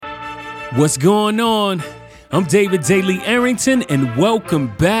What's going on? I'm David Daly Arrington, and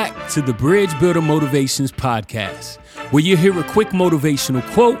welcome back to the Bridge Builder Motivations Podcast, where you hear a quick motivational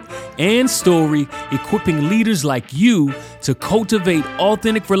quote and story equipping leaders like you to cultivate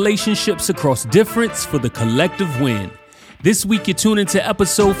authentic relationships across difference for the collective win. This week you're tuning into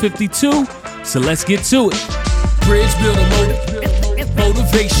episode 52, so let's get to it. Bridge Builder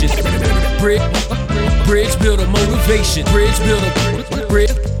Motivation. Bridge Builder Motivation. Bridge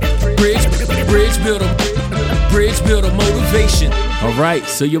Builder Motivation. All right,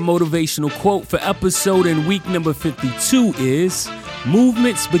 so your motivational quote for episode and week number 52 is,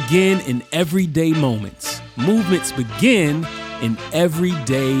 movements begin in everyday moments. Movements begin in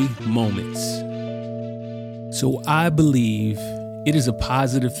everyday moments. So I believe it is a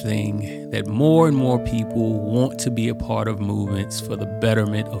positive thing that more and more people want to be a part of movements for the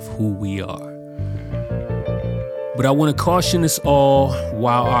betterment of who we are. But I want to caution us all,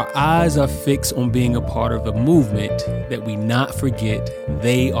 while our eyes are fixed on being a part of a movement, that we not forget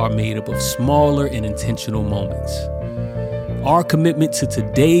they are made up of smaller and intentional moments. Our commitment to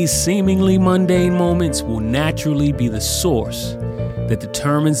today's seemingly mundane moments will naturally be the source that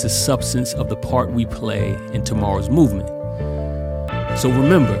determines the substance of the part we play in tomorrow's movement. So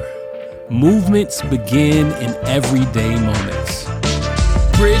remember, movements begin in everyday moments.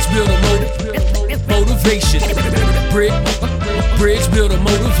 Bridge Builder Motivation. Bridge Builder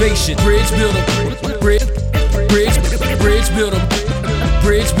Motivation. Bridge Builder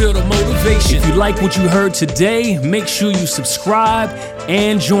Motivation. If you like what you heard today, make sure you subscribe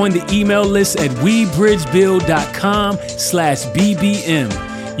and join the email list at webridgebuild.com/BBM.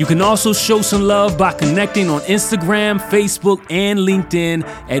 You can also show some love by connecting on Instagram, Facebook, and LinkedIn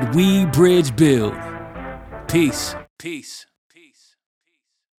at WeBridgeBuild. Peace.